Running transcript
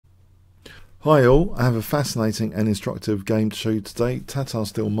Hi all, I have a fascinating and instructive game to show you today. Tata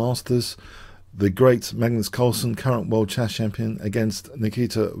Steel Masters, the great Magnus Carlsen, current world chess champion, against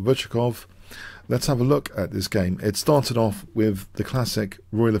Nikita Vitiugov. Let's have a look at this game. It started off with the classic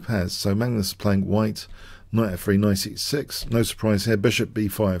Roy Lopez. So Magnus playing white, knight f3, knight e6. No surprise here. Bishop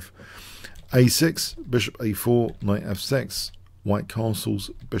b5, a6, bishop a4, knight f6. White castles,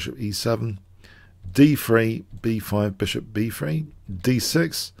 bishop e7, d3, b5, bishop b3,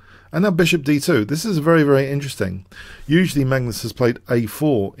 d6. And now bishop d2. This is very, very interesting. Usually Magnus has played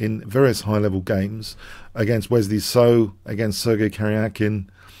a4 in various high-level games against Wesley So, against Sergei Karyakin,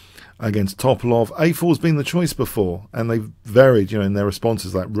 against Topolov. A4 has been the choice before, and they've varied, in their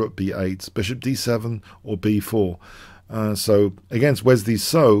responses, like rook b8, bishop d7, or b4. So against Wesley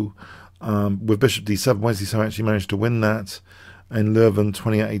So, with bishop d7, Wesley So actually managed to win that in Leuven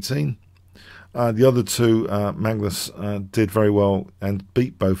 2018. The other two, Magnus did very well and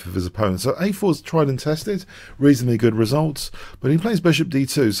beat both of his opponents. So a4 is tried and tested, reasonably good results, but he plays bishop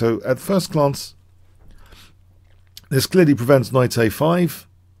d2. So at first glance, this clearly prevents knight a5.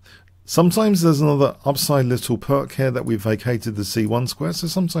 Sometimes there's another upside little perk here that we've vacated the c1 square. So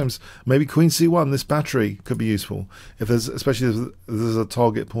sometimes maybe queen c1, this battery could be useful, if there's, especially if there's a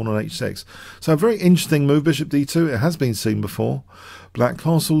target pawn on h6. So a very interesting move, bishop d2. It has been seen before. Black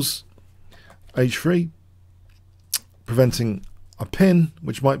castles, h3, preventing a pin,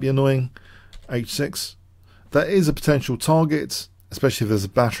 which might be annoying. h6, that is a potential target, especially if there's a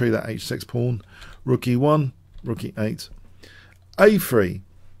battery, that h6 pawn. Rook e1, rook e8, a3,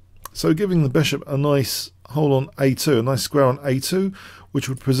 so giving the bishop a nice hold on a2, a nice square on a2, which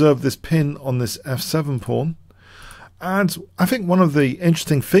would preserve this pin on this f7 pawn. And I think one of the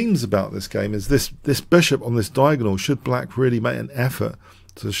interesting themes about this game is this bishop on this diagonal. Should black really make an effort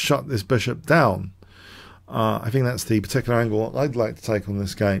to shut this bishop down? I think that's the particular angle I'd like to take on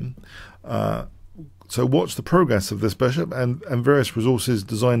this game. So watch the progress of this bishop and various resources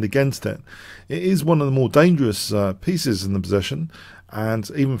designed against it. It is one of the more dangerous pieces in the position, and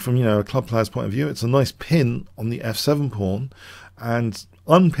even from a club player's point of view, it's a nice pin on the f7 pawn, and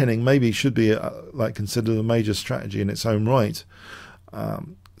unpinning maybe should be considered a major strategy in its own right.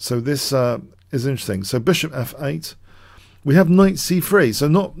 So this is interesting. So bishop f8. We have knight c3, so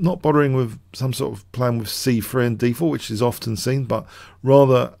not bothering with some sort of plan with c3 and d4, which is often seen, but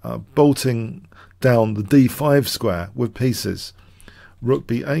rather bolting down the d5 square with pieces. Rook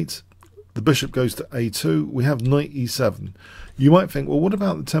b8, the bishop goes to a2, we have knight e7. You might think, well, what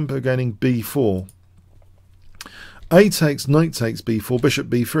about the tempo gaining b4? A takes, knight takes b4, bishop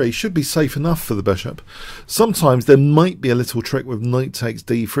b3 should be safe enough for the bishop. Sometimes there might be a little trick with knight takes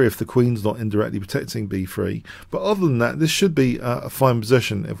d3 if the queen's not indirectly protecting b3. But other than that, this should be a fine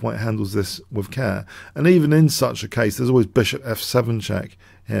position if white handles this with care. And even in such a case, there's always bishop f7 check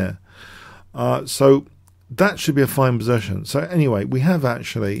here. So that should be a fine position. So anyway, we have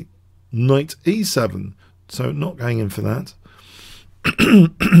actually knight e7. So not going in for that.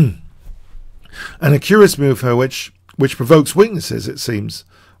 And a curious move here, which provokes weaknesses, it seems,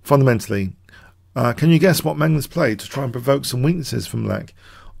 fundamentally. Can you guess what Magnus played to try and provoke some weaknesses from black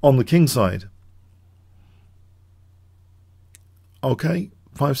on the king side? Okay,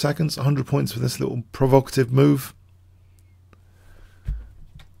 5 seconds, 100 points for this little provocative move.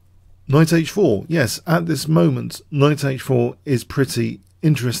 Knight h4. Yes, at this moment, knight h4 is pretty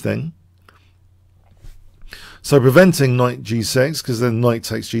interesting. So preventing knight g6, because then knight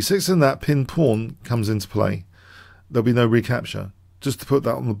takes g6, and that pin pawn comes into play. There'll be no recapture. Just to put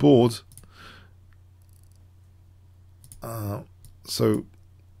that on the board. So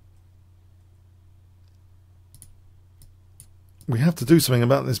we have to do something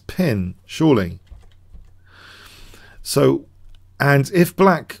about this pin, surely. So, and if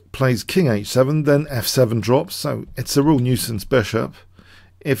black plays king h7, then f7 drops. So it's a real nuisance bishop.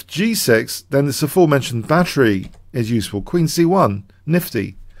 If g6, then this aforementioned battery is useful. Queen c1,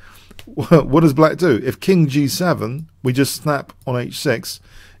 nifty. What does black do? If king g7, we just snap on h6.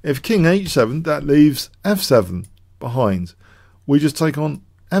 If king h7, that leaves f7 behind. We just take on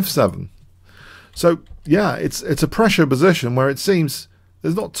f7. So yeah, it's a pressure position where it seems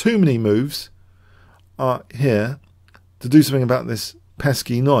there's not too many moves here to do something about this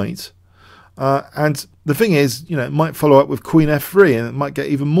pesky knight. And the thing is, it might follow up with queen f3, and it might get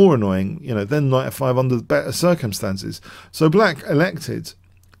even more annoying, then knight f5 under better circumstances. So black elected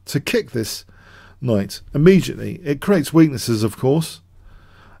to kick this knight immediately. It creates weaknesses, of course,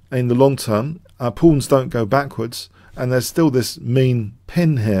 in the long term. Pawns don't go backwards, and there's still this mean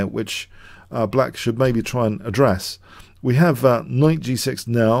pin here, which black should maybe try and address. We have knight g6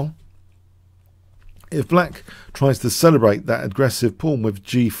 now. If black tries to celebrate that aggressive pawn with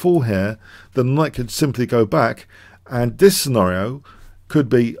g4 here, then the knight could simply go back, and this scenario could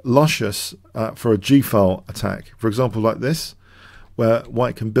be luscious for a g-file attack. For example, like this, where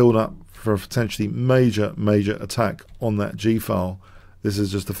white can build up for a potentially major attack on that g-file. This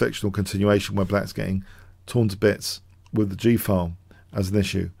is just a fictional continuation where black's getting torn to bits with the g-file as an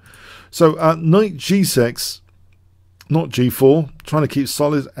issue. So knight g6, not g4, trying to keep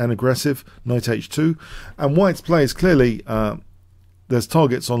solid and aggressive, knight h2. And white's play is clearly, there's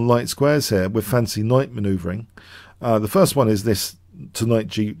targets on light squares here with fancy knight manoeuvring. The first one is this to knight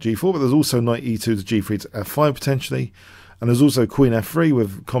g4, but there's also knight e2 to g3 to f5 potentially. And there's also queen f3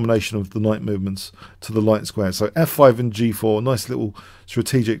 with a combination of the knight movements to the light square. So f5 and g4, nice little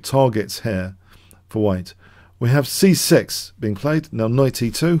strategic targets here for white. We have c6 being played, now knight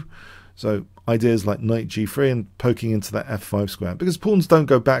e2. So ideas like knight g3 and poking into that f5 square. Because pawns don't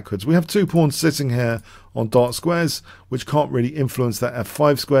go backwards. We have two pawns sitting here on dark squares, which can't really influence that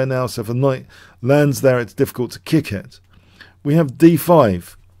f5 square now. So if a knight lands there, it's difficult to kick it. We have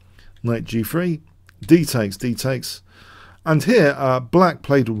d5, knight g3, d takes. And here, black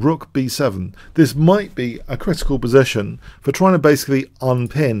played rook b7. This might be a critical position for trying to basically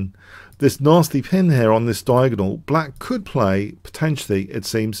unpin this nasty pin here on this diagonal. Black could play, potentially, it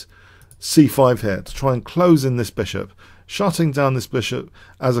seems, c5 here to try and close in this bishop, shutting down this bishop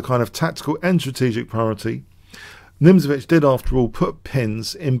as a kind of tactical and strategic priority. Nimzowitsch did, after all, put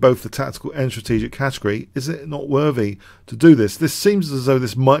pins in both the tactical and strategic category. Is it not worthy to do this? This seems as though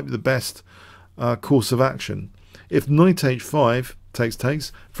this might be the best course of action. If knight h5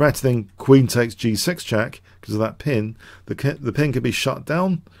 takes, threatening queen takes g6 check because of that pin, the pin can be shut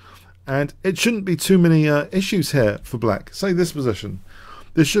down, and it shouldn't be too many issues here for black. Say this position,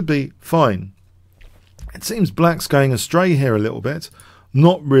 this should be fine. It seems black's going astray here a little bit,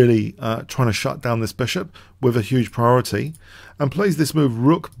 not really trying to shut down this bishop with a huge priority, and plays this move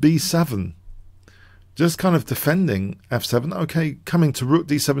rook b7. Just kind of defending f7. Okay, coming to rook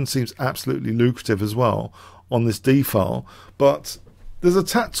d7 seems absolutely lucrative as well on this d-file, but there's a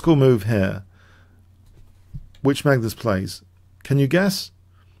tactical move here which Magnus plays. Can you guess?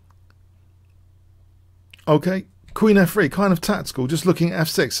 Okay, queen f3, kind of tactical, just looking at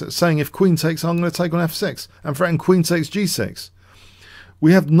f6, saying if queen takes, I'm going to take on f6, and threaten queen takes g6.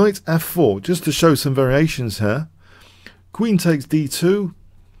 We have knight f4, just to show some variations here. Queen takes d2,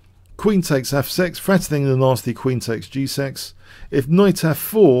 queen takes f6, threatening the nasty queen takes g6. If knight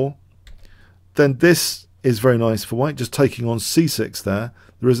f4, then this is very nice for white, just taking on c6 there.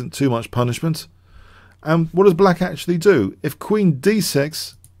 There isn't too much punishment. And what does black actually do? If queen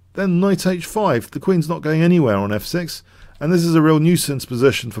d6, then knight h5. The queen's not going anywhere on f6, and this is a real nuisance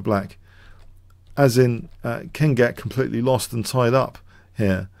position for black, as in can get completely lost and tied up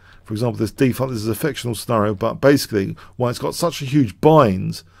here. For example, this d-file, this is a fictional scenario, but basically white's got such a huge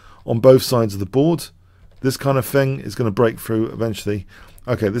bind on both sides of the board, this kind of thing is going to break through eventually.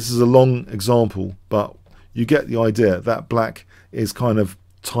 Okay, this is a long example, but you get the idea that black is kind of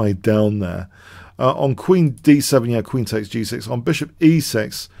tied down there. On queen d7, yeah, queen takes g6. On bishop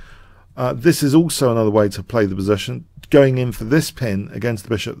e6, this is also another way to play the position, going in for this pin against the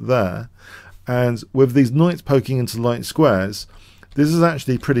bishop there. And with these knights poking into light squares, this is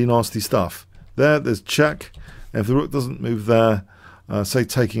actually pretty nasty stuff. There's check. And if the rook doesn't move there, say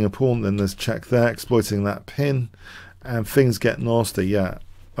taking a pawn, then there's check there, exploiting that pin. And things get nasty, yeah.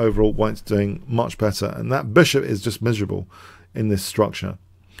 Overall, white's doing much better, and that bishop is just miserable in this structure.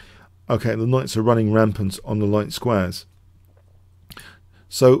 Okay, the knights are running rampant on the light squares.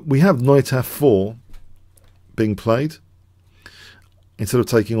 So we have knight f4 being played instead of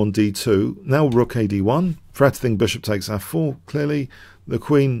taking on d2. Now rook a d1, threatening bishop takes f4. Clearly, the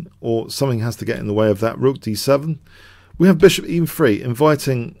queen or something has to get in the way of that. Rook d7. We have bishop e3,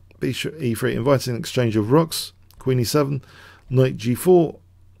 inviting an exchange of rooks. Queen e7, knight g4.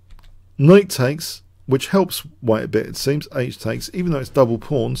 Knight takes, which helps white a bit, it seems. H takes, even though it's double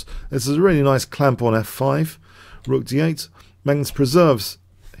pawns. This is a really nice clamp on f5. Rook d8. Magnus preserves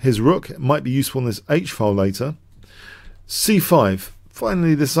his rook. It might be useful in this h file later. c5.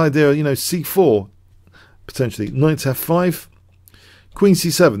 Finally, this idea, c4 potentially. Knight f5. Queen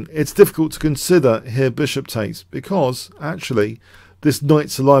c7. It's difficult to consider here bishop takes because actually this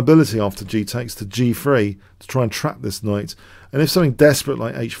knight's a liability after g takes to g3 to try and trap this knight. And if something desperate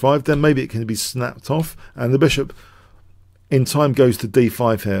like h5, then maybe it can be snapped off, and the bishop in time goes to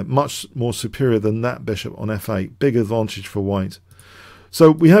d5 here. Much more superior than that bishop on f8. Big advantage for white.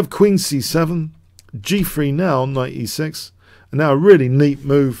 So we have queen c7, g3 now, knight e6, and now a really neat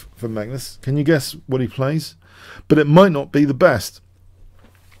move for Magnus. Can you guess what he plays? But it might not be the best.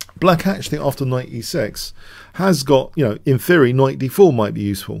 black actually after knight e6 has got, you know, in theory knight d4 might be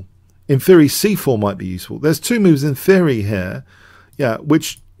useful. In theory c4 might be useful. There's two moves in theory here, yeah,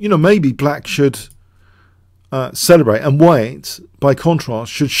 which, you know, maybe black should celebrate, and white by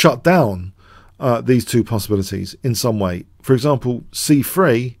contrast should shut down these two possibilities in some way. For example,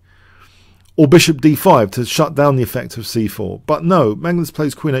 c3 or bishop d5 to shut down the effect of c4. But no, Magnus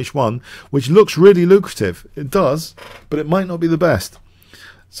plays queen h1, which looks really lucrative. It does, but it might not be the best.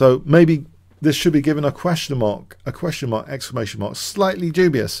 So maybe this should be given a question mark, exclamation mark, slightly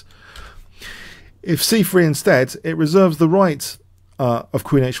dubious. If c3 instead, it reserves the right of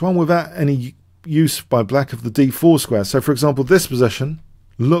queen h1 without any use by black of the d4 square. So for example, this position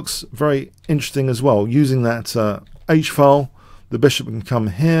looks very interesting as well. Using that h-file, the bishop can come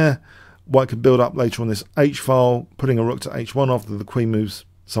here. White could build up later on this h-file, putting a rook to h1 after the queen moves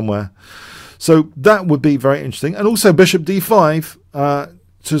somewhere. So that would be very interesting. And also bishop d5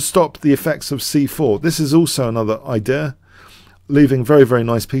 to stop the effects of c4. This is also another idea, leaving very, very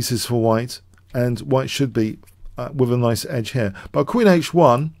nice pieces for white. And white should be with a nice edge here. But queen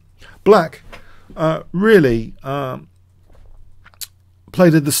h1, black really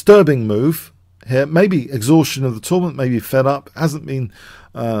played a disturbing move here. Maybe exhaustion of the tournament, maybe fed up, hasn't been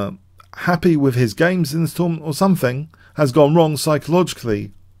happy with his games in this tournament, or something has gone wrong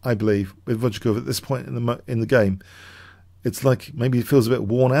psychologically, I believe, with Vitiugov at this point in the game. It's like maybe he feels a bit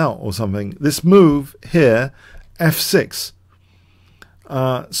worn out or something. This move here, f6,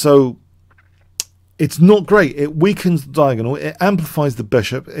 so it's not great. It weakens the diagonal. It amplifies the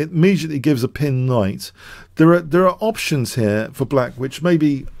bishop. It immediately gives a pin knight. There are options here for black which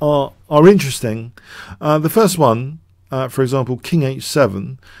maybe are interesting. The first one, for example, king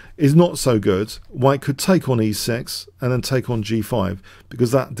h7 is not so good. White could take on e6 and then take on g5,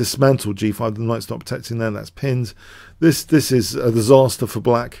 because that dismantled g5. The knight's not protecting there. That's pinned. This is a disaster for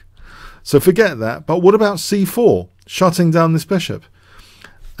black. So forget that. But what about c4, shutting down this bishop?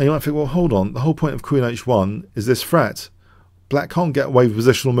 And you might think, well, hold on. The whole point of queen h1 is this threat. Black can't get away with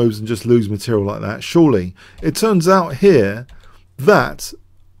positional moves and just lose material like that, surely. It turns out here that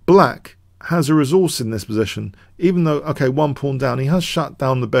black has a resource in this position. Even though, okay, one pawn down, he has shut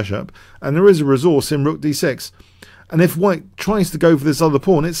down the bishop, and there is a resource in rook d6. And if white tries to go for this other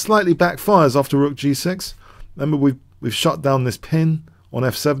pawn, it slightly backfires after rook g6. Remember, we've shut down this pin on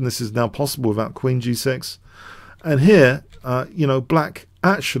f7. This is now possible without queen g6. And here, you know, black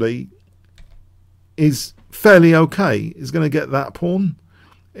actually is fairly okay. Is going to get that pawn.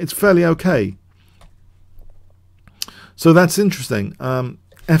 It's fairly okay. So that's interesting.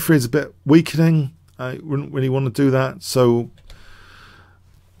 F3 is a bit weakening. I wouldn't really want to do that. So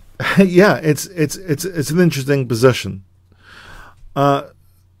yeah, it's an interesting position. So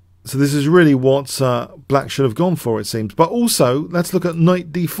this is really what black should have gone for, it seems. But also, let's look at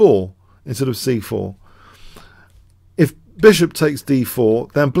knight d4 instead of c4. If bishop takes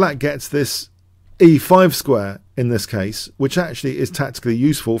d4, then black gets this e5 square in this case, which actually is tactically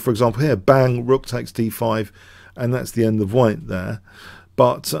useful. For example, here, bang, rook takes d5, and that's the end of white there.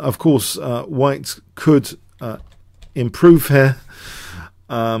 But of course, white could improve here.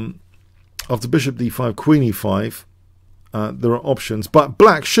 After bishop d5, queen e5, there are options, but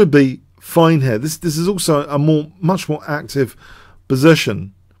black should be fine here. This is also a much more active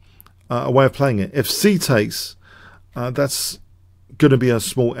position, a way of playing it. If c takes, that's going to be a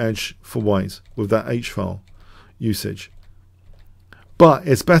small edge for white with that h-file usage. But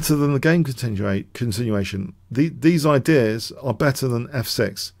it's better than the game continuation. These ideas are better than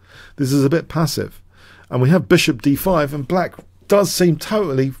f6. This is a bit passive. And we have bishop d5, and black does seem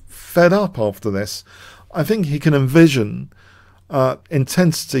totally fed up after this. I think he can envision the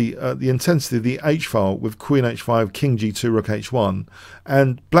intensity of the h-file with queen h5, king g2, rook h1.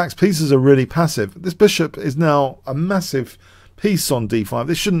 And black's pieces are really passive. This bishop is now a massive piece on d5.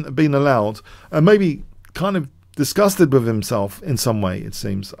 This shouldn't have been allowed. And maybe kind of disgusted with himself in some way, it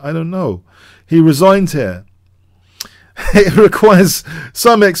seems. I don't know. He resigned here. It requires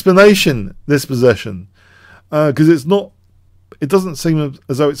some explanation, this position, because it doesn't seem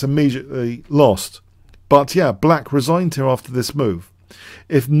as though it's immediately lost. But yeah, black resigned here after this move.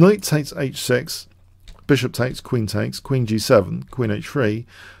 If knight takes h6, bishop takes, queen g7, queen h3,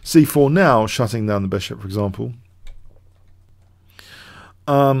 c4 now, shutting down the bishop, for example.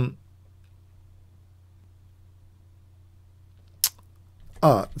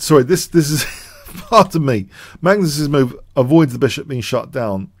 Sorry, this is pardon me. Magnus's move avoids the bishop being shut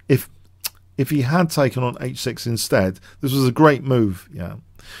down. If he had taken on h6 instead, this was a great move. Yeah,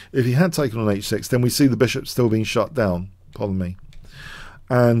 if he had taken on h6, then we see the bishop still being shut down. Pardon me,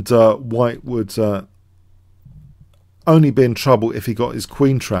 and white would only be in trouble if he got his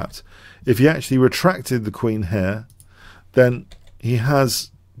queen trapped. If he actually retracted the queen here, then he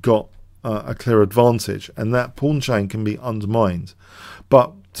has got a clear advantage, and that pawn chain can be undermined.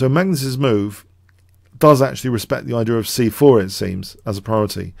 But so Magnus's move does actually respect the idea of c4, it seems, as a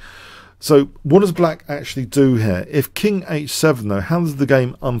priority. So what does black actually do here? If king h7 though, how does the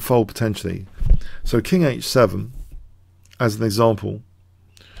game unfold potentially? So king h7 as an example,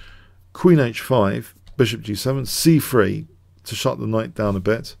 queen h5, bishop g7, c3 to shut the knight down a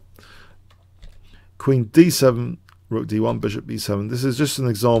bit, queen d7, rook d1, bishop b7. This is just an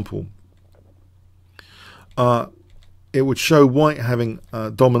example. It would show white having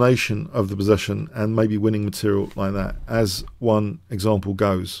domination of the position and maybe winning material like that, as one example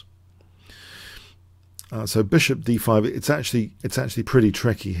goes. So bishop d5, it's actually pretty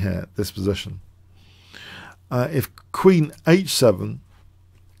tricky here, this position. If queen h7,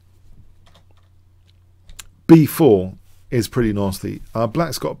 b4 is pretty nasty.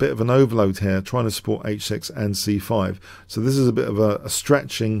 Black's got a bit of an overload here, trying to support h6 and c5. So this is a bit of a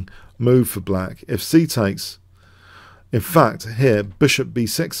stretching move for black. If c takes, in fact, here bishop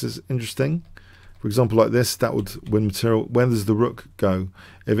b6 is interesting. For example, like this, that would win material. Where does the rook go?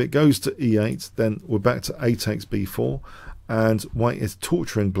 If it goes to e8, then we're back to a takes b4, and white is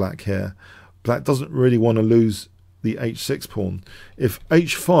torturing black here. Black doesn't really want to lose the h6 pawn. If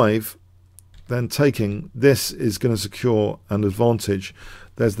h5, then taking, this is going to secure an advantage.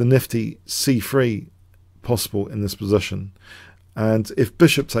 There's the nifty c3 possible in this position. And if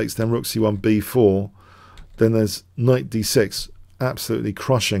bishop takes, then rook c1, b4, then there's knight d6, absolutely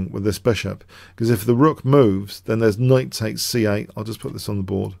crushing with this bishop. Because if the rook moves, then there's knight takes c8. I'll just put this on the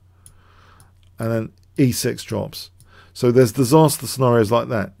board. And then e6 drops. So there's disaster scenarios like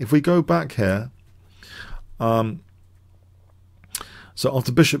that. If we go back here, so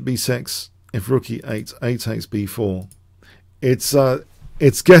after bishop b6, if rook e8, a takes b4,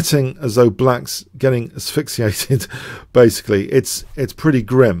 it's getting as though black's getting asphyxiated. Basically, it's pretty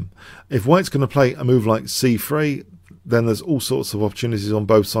grim. If white's going to play a move like c3, then there's all sorts of opportunities on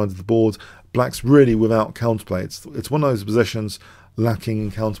both sides of the board. Black's really without counterplay. It's one of those positions lacking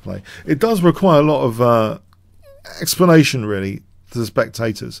in counterplay. It does require a lot of explanation, really, to the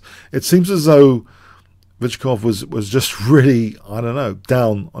spectators. It seems as though Vitiugov was just really, I don't know,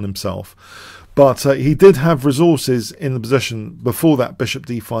 down on himself. But he did have resources in the position before that bishop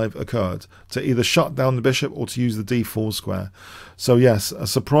d5 occurred to either shut down the bishop or to use the d4 square. So yes, a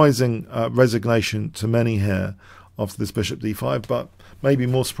surprising resignation to many here after this bishop d5, but maybe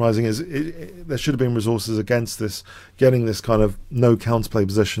more surprising is there should have been resources against this, getting this kind of no counterplay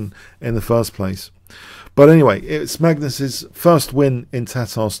position in the first place. But anyway, it's Magnus's first win in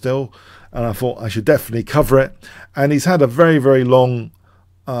Tata Steel, and I thought I should definitely cover it. And he's had a very, very long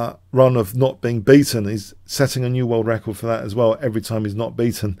run of not being beaten. He's setting a new world record for that as well, every time he's not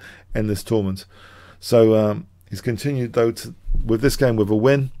beaten in this tournament. So he's continued, though, with this game with a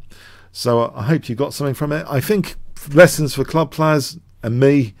win. So I hope you got something from it. I think lessons for club players and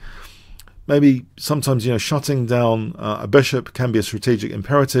me, maybe sometimes, you know, shutting down a bishop can be a strategic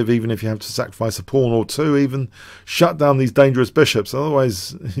imperative, even if you have to sacrifice a pawn or two. Even shut down these dangerous bishops,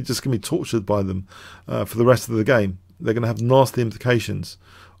 otherwise you're just going to be tortured by them for the rest of the game. They're going to have nasty implications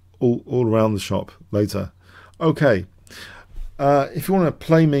all around the shop later. Okay, if you want to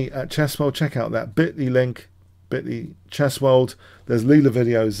play me at Chess World, check out that bit.ly link, bit.ly Chess World. There's Leela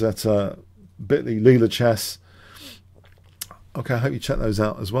videos at bit.ly Leela Chess. Okay, I hope you check those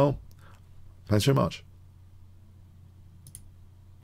out as well. Thanks very much.